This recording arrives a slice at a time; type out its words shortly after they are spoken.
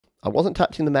I wasn't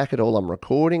touching the Mac at all. I'm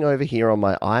recording over here on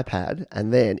my iPad,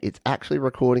 and then it's actually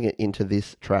recording it into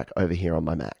this track over here on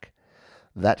my Mac.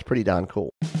 That's pretty darn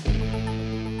cool.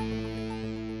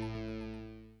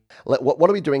 What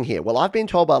are we doing here? Well, I've been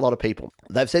told by a lot of people.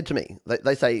 They've said to me,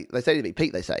 they say to me,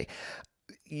 Pete, they say,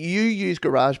 you use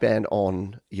GarageBand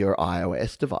on your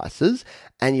iOS devices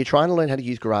and you're trying to learn how to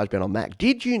use GarageBand on Mac.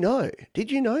 Did you know,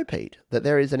 Pete, that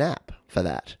there is an app for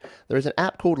that? There is an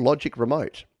app called Logic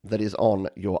Remote that is on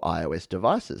your iOS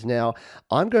devices. Now,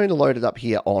 I'm going to load it up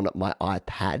here on my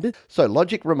iPad. So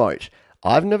Logic Remote.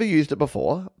 I've never used it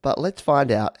before, but let's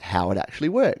find out how it actually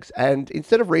works. And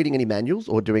instead of reading any manuals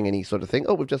or doing any sort of thing,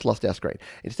 oh, we've just lost our screen.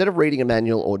 Instead of reading a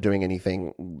manual or doing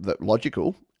anything that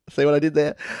logical, see what I did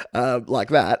there? Like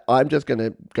that, I'm just going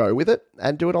to go with it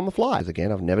and do it on the fly.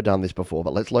 Again, I've never done this before,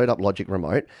 but let's load up Logic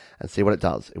Remote and see what it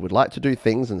does. It would like to do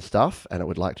things and stuff, and it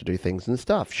would like to do things and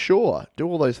stuff. Sure, do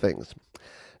all those things.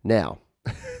 Now,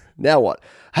 now what?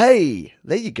 Hey,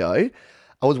 there you go.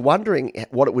 I was wondering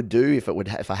what it would do if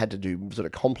I had to do sort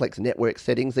of complex network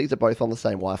settings. These are both on the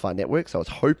same Wi-Fi network, so I was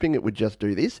hoping it would just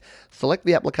do this. Select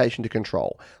the application to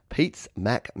control. Pete's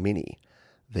Mac Mini.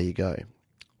 There you go.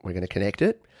 We're going to connect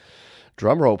it.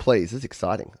 Drum roll, please. This is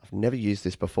exciting. I've never used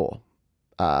this before.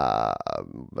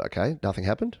 Okay, nothing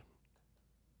happened.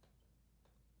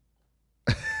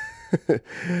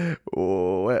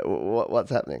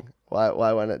 What's happening?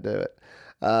 Why won't it do it?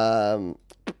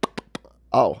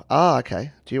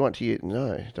 Okay. Do you want to use...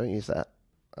 No, don't use that.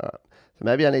 All right. So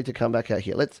maybe I need to come back out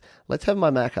here. Let's have my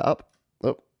Mac up.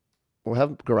 Oh, we'll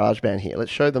have GarageBand here.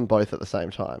 Let's show them both at the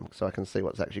same time so I can see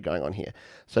what's actually going on here.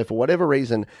 So for whatever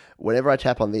reason, whenever I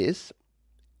tap on this...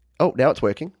 Oh, now it's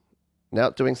working. Now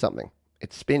it's doing something.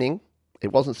 It's spinning.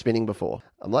 It wasn't spinning before.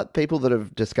 I'm like people that are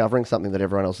discovering something that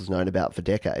everyone else has known about for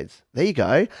decades. There you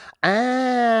go.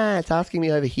 It's asking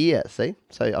me over here. See?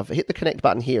 So I've hit the connect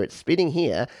button here. It's spinning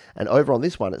here. And over on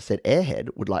this one, it said Airhead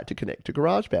would like to connect to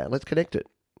GarageBand. Let's connect it.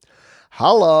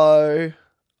 Hello.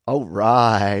 All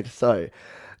right. So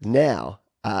now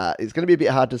it's going to be a bit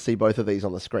hard to see both of these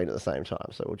on the screen at the same time.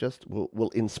 So we'll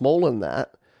in smallen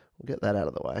that. We'll get that out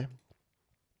of the way,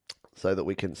 so that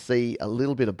we can see a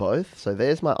little bit of both. So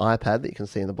there's my iPad that you can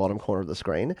see in the bottom corner of the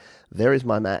screen. There is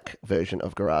my Mac version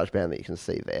of GarageBand that you can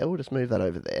see there. We'll just move that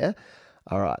over there.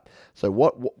 All right. So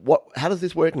how does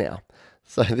this work now?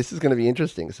 So this is going to be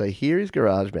interesting. So here is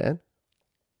GarageBand.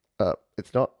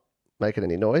 It's not making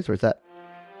any noise, or is that?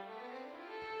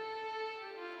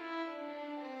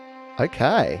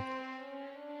 Okay.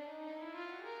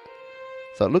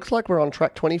 So it looks like we're on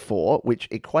track 24, which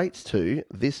equates to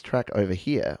this track over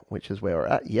here, which is where we're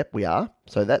at. Yep, we are.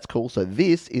 So that's cool. So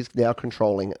this is now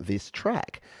controlling this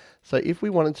track. So if we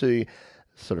wanted to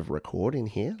sort of record in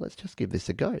here, let's just give this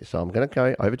a go. So I'm going to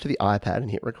go over to the iPad and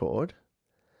hit record.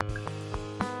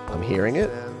 I'm hearing it.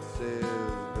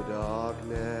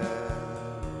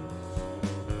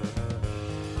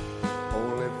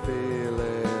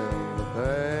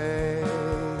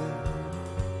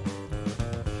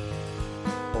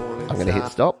 I'm going to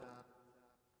hit stop.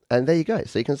 And there you go.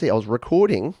 So you can see I was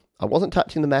recording. I wasn't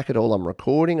touching the Mac at all. I'm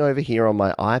recording over here on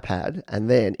my iPad, and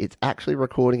then it's actually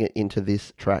recording it into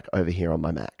this track over here on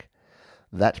my Mac.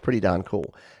 That's pretty darn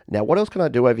cool. Now, what else can I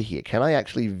do over here? Can I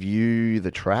actually view the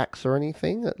tracks or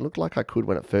anything? It looked like I could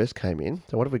when it first came in.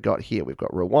 So what have we got here? We've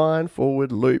got rewind,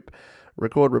 forward, loop,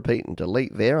 record, repeat, and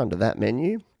delete there under that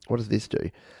menu. What does this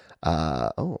do?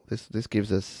 This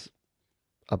gives us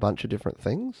a bunch of different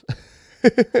things. Is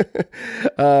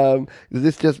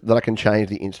this just that I can change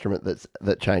the instrument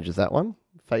that changes that one?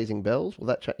 Phasing bells? Will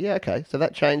that yeah, okay. So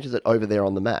that changes it over there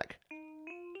on the Mac.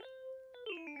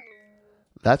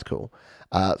 That's cool.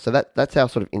 So that's our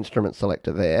sort of instrument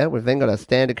selector there. We've then got our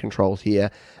standard controls here,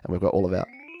 and we've got all of our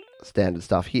standard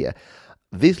stuff here.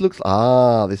 This looks,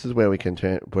 this is where we can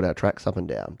put our tracks up and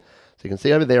down. So you can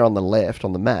see over there on the left,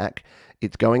 on the Mac,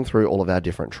 it's going through all of our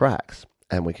different tracks,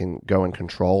 and we can go and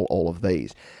control all of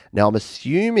these. Now, I'm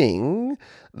assuming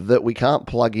that we can't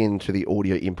plug into the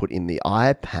audio input in the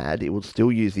iPad. It will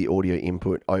still use the audio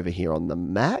input over here on the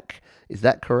Mac. Is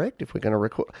that correct? If we're going to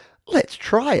record, let's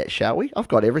try it, shall we? I've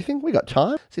got everything. We got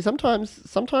time. See, sometimes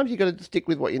you got to stick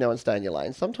with what you know and stay in your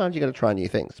lane. Sometimes you got to try new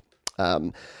things.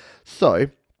 So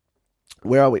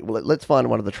where are we? Well, let's find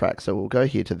one of the tracks. So we'll go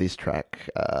here to this track,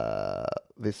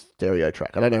 this stereo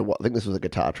track. I don't know I think this was a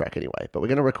guitar track anyway, but we're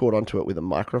going to record onto it with a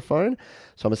microphone.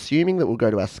 So I'm assuming that we'll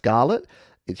go to our Scarlett.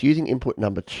 It's using input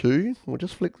number 2. We'll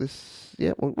just flick this.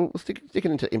 Yeah, we'll stick it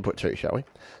into input 2, shall we?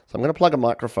 So I'm going to plug a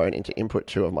microphone into input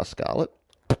 2 of my Scarlett,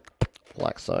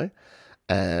 like so.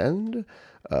 And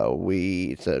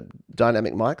It's a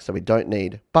dynamic mic, so we don't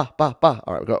need ba. All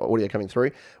right, we've got audio coming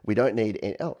through. We don't need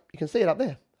any, oh, you can see it up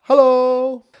there.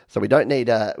 Hello. So we don't need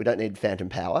phantom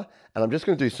power, and I'm just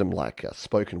going to do some like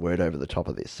spoken word over the top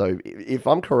of this. So if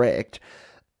I'm correct,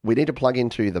 we need to plug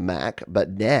into the Mac, but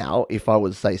now if I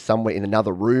was, say, somewhere in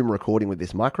another room recording with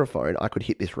this microphone, I could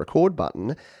hit this record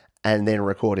button and then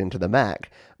record into the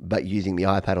Mac, but using the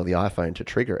iPad or the iPhone to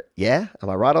trigger it. Yeah? Am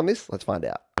I right on this? Let's find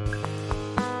out.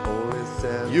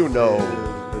 You know,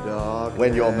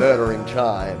 when you're murdering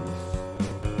chimes,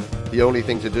 the only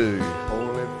thing to do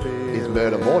is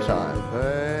murder more time.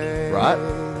 Right?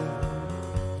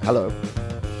 Hello.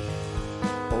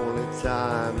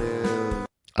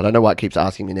 I don't know why it keeps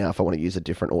asking me now if I want to use a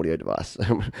different audio device.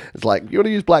 It's like, you want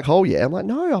to use Black Hole? Yeah. I'm like,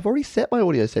 no, I've already set my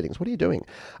audio settings. What are you doing?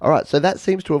 All right, so that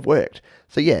seems to have worked.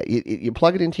 So yeah, you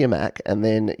plug it into your Mac, and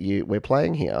then we're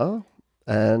playing here,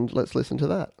 and let's listen to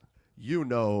that. You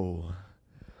know,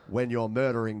 when you're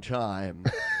murdering chime,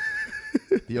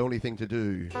 the only thing to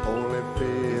do is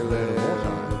murder more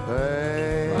time.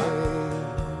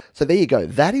 Right? So there you go.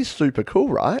 That is super cool,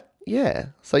 right? Yeah.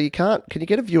 So can you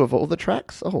get a view of all the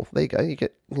tracks? Oh, there you go.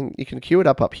 You can queue it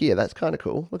up here. That's kind of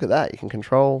cool. Look at that. You can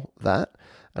control that.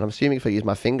 And I'm assuming if I use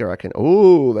my finger, I can,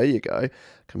 oh, there you go. I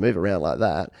can move around like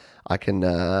that. I can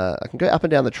go up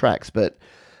and down the tracks, but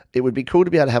it would be cool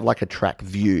to be able to have like a track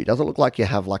view. It doesn't look like you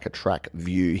have like a track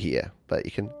view here, but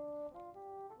you can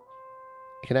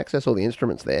access all the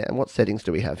instruments there. And what settings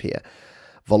do we have here?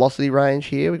 Velocity range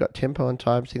here. We've got tempo and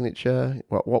time signature,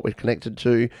 what we're connected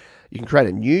to. You can create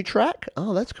a new track.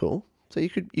 Oh, that's cool. So you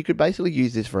could basically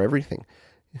use this for everything.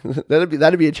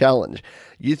 that'd be a challenge.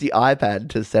 Use the iPad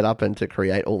to set up and to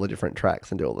create all the different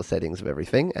tracks and do all the settings of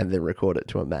everything, and then record it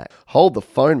to a Mac. Hold the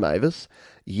phone, Mavis.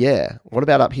 Yeah. What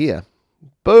about up here?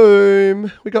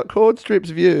 Boom. We got chord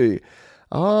strips view.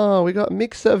 Oh, we got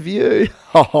mixer view.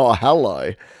 Oh,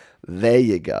 hello. There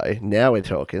you go. Now we're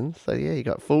talking. So yeah, you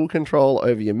got full control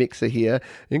over your mixer here,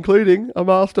 including a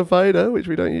master fader, which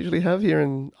we don't usually have here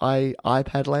in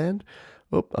iPad land.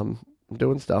 Oop, I'm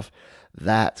doing stuff.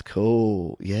 That's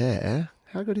cool. Yeah.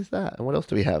 How good is that? And what else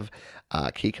do we have?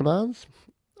 Key commands.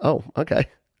 Oh, okay.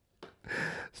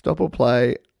 Stop or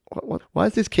play. What? Why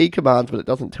is this key commands, but it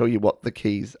doesn't tell you what the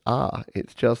keys are?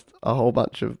 It's just a whole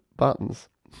bunch of buttons.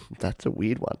 That's a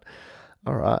weird one.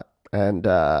 All right. And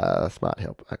smart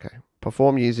help. Okay.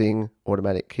 Perform using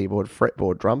automatic keyboard,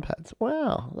 fretboard, drum pads.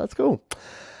 Wow, that's cool.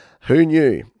 Who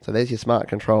knew? So there's your smart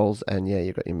controls, and yeah,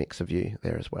 you've got your mixer view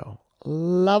there as well.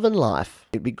 Loving life.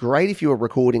 It'd be great if you were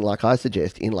recording, like I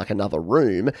suggest, in like another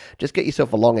room. Just get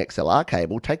yourself a long XLR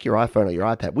cable, take your iPhone or your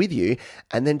iPad with you,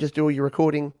 and then just do all your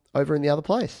recording over in the other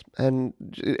place. And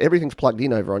everything's plugged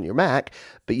in over on your Mac,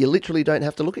 but you literally don't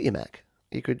have to look at your Mac.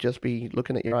 You could just be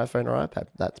looking at your iPhone or iPad.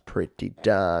 That's pretty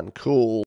darn cool.